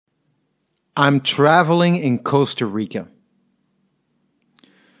I'm traveling in Costa Rica.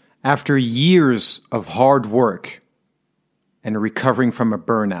 After years of hard work and recovering from a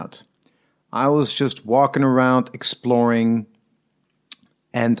burnout, I was just walking around exploring,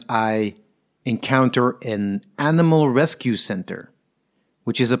 and I encounter an animal rescue center,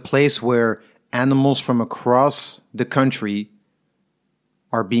 which is a place where animals from across the country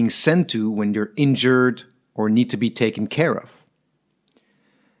are being sent to when they're injured or need to be taken care of.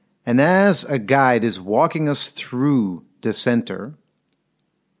 And as a guide is walking us through the center,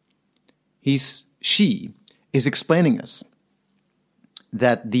 she is explaining us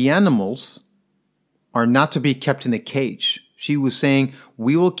that the animals are not to be kept in a cage. She was saying,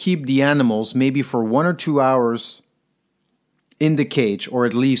 we will keep the animals maybe for 1 or 2 hours in the cage, or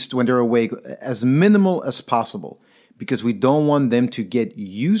at least when they're awake, as minimal as possible, because we don't want them to get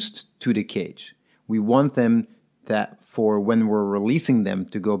used to the cage. We want them that for when we're releasing them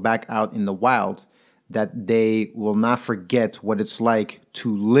to go back out in the wild, that they will not forget what it's like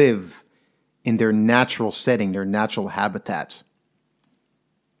to live in their natural setting, their natural habitat.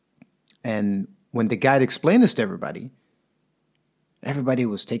 And when the guide explained this to everybody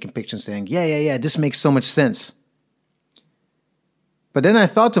was taking pictures saying, yeah, this makes so much sense. But then I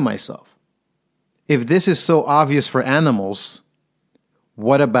thought to myself, if this is so obvious for animals,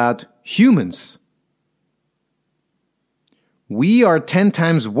 what about humans? We are 10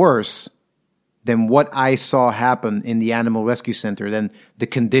 times worse than what I saw happen in the animal rescue center, than the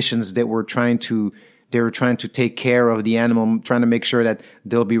conditions that they were trying to take care of the animal, trying to make sure that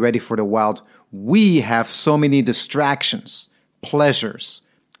they'll be ready for the wild. We have so many distractions, pleasures,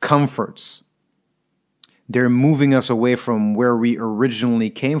 comforts. They're moving us away from where we originally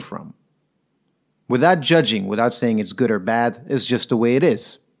came from. Without judging, without saying it's good or bad, it's just the way it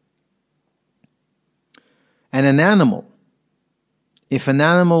is. And an animal, if an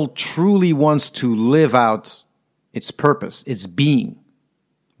animal truly wants to live out its purpose, its being,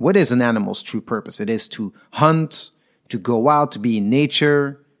 what is an animal's true purpose? It is to hunt, to go out, to be in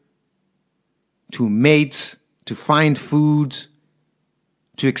nature, to mate, to find food,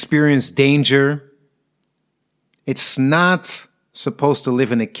 to experience danger. It's not supposed to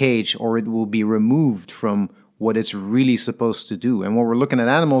live in a cage, or it will be removed from what it's really supposed to do. And when we're looking at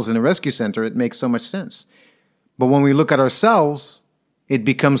animals in a rescue center, it makes so much sense. But when we look at ourselves, it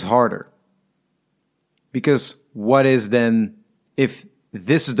becomes harder. Because what is then, if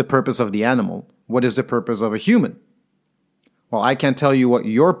this is the purpose of the animal, what is the purpose of a human? Well, I can't tell you what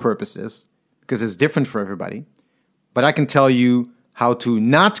your purpose is, because it's different for everybody. But I can tell you how to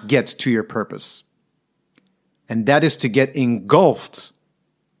not get to your purpose. And that is to get engulfed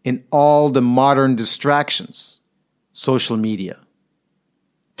in all the modern distractions. Social media,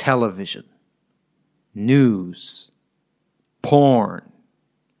 television, news, porn,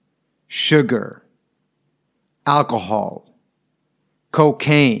 sugar, alcohol,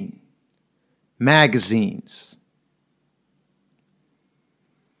 cocaine, magazines.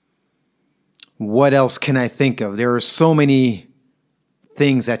 What else can I think of? There are so many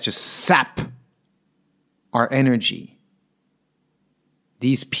things that just sap our energy.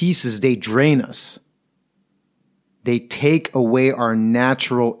 These pieces, they drain us. They take away our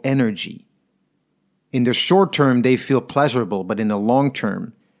natural energy. In the short term, they feel pleasurable, but in the long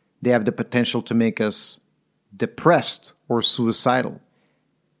term, they have the potential to make us depressed or suicidal.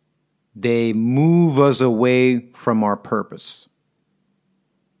 They move us away from our purpose.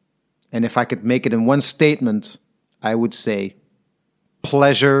 And if I could make it in one statement, I would say,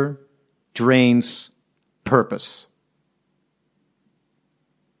 pleasure drains purpose.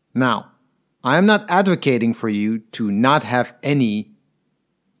 Now, I'm not advocating for you to not have any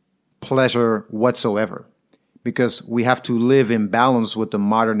pleasure whatsoever, because we have to live in balance with the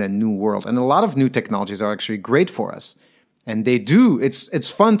modern and new world. And a lot of new technologies are actually great for us. And they do. It's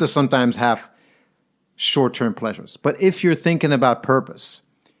fun to sometimes have short-term pleasures. But if you're thinking about purpose,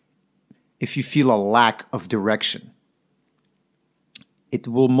 if you feel a lack of direction, it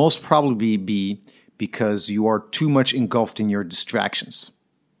will most probably be because you are too much engulfed in your distractions.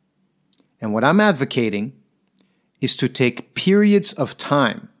 And what I'm advocating is to take periods of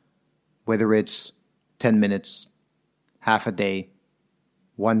time, whether it's 10 minutes, half a day,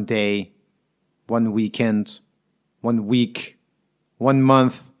 1 day, 1 weekend, 1 week, 1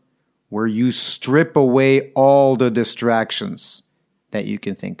 month, where you strip away all the distractions that you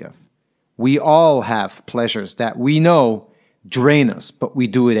can think of. We all have pleasures that we know drain us, but we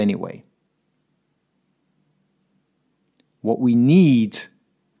do it anyway. What we need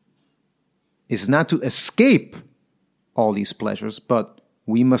is not to escape all these pleasures, but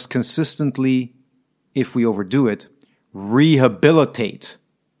we must consistently, if we overdo it, rehabilitate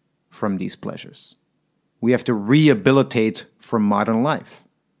from these pleasures. We have to rehabilitate from modern life.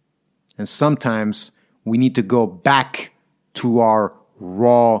 And sometimes we need to go back to our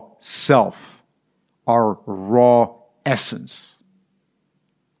raw self, our raw essence.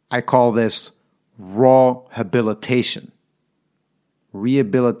 I call this raw habilitation.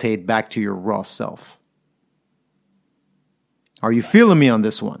 Rehabilitate back to your raw self. Are you feeling me on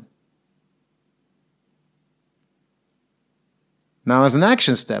this one? Now, as an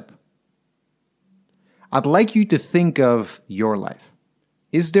action step, I'd like you to think of your life.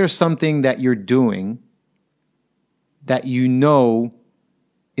 Is there something that you're doing that you know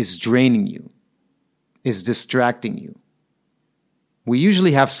is draining you, is distracting you? We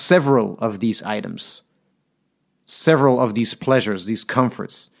usually have several of these items, several of these pleasures, these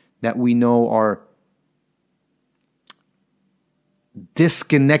comforts that we know are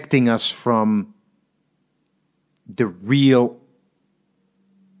disconnecting us from the real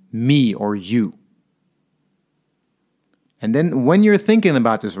me or you. And then when you're thinking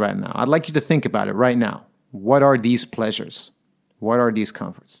about this right now, I'd like you to think about it right now. What are these pleasures? What are these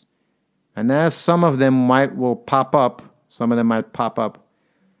comforts? And as some of them will pop up,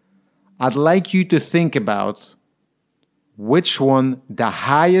 I'd like you to think about which one the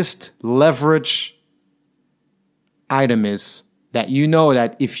highest leverage item is that you know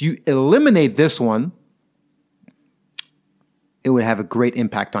that if you eliminate this one, it would have a great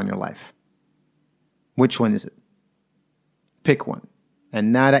impact on your life. Which one is it? Pick one.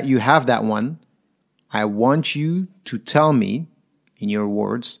 And now that you have that one, I want you to tell me, in your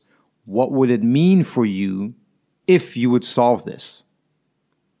words, what would it mean for you if you would solve this?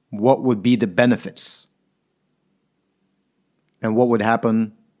 What would be the benefits? And what would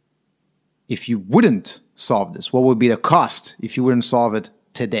happen if you wouldn't solve this? What would be the cost if you wouldn't solve it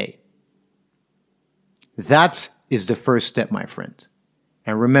today? That is the first step, my friend.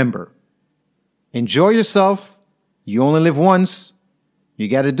 And remember, enjoy yourself. You only live once. You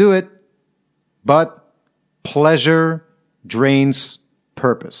got to do it. But pleasure drains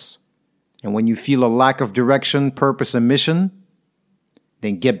purpose. And when you feel a lack of direction, purpose, and mission,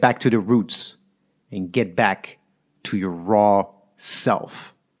 then get back to the roots and get back to your raw self.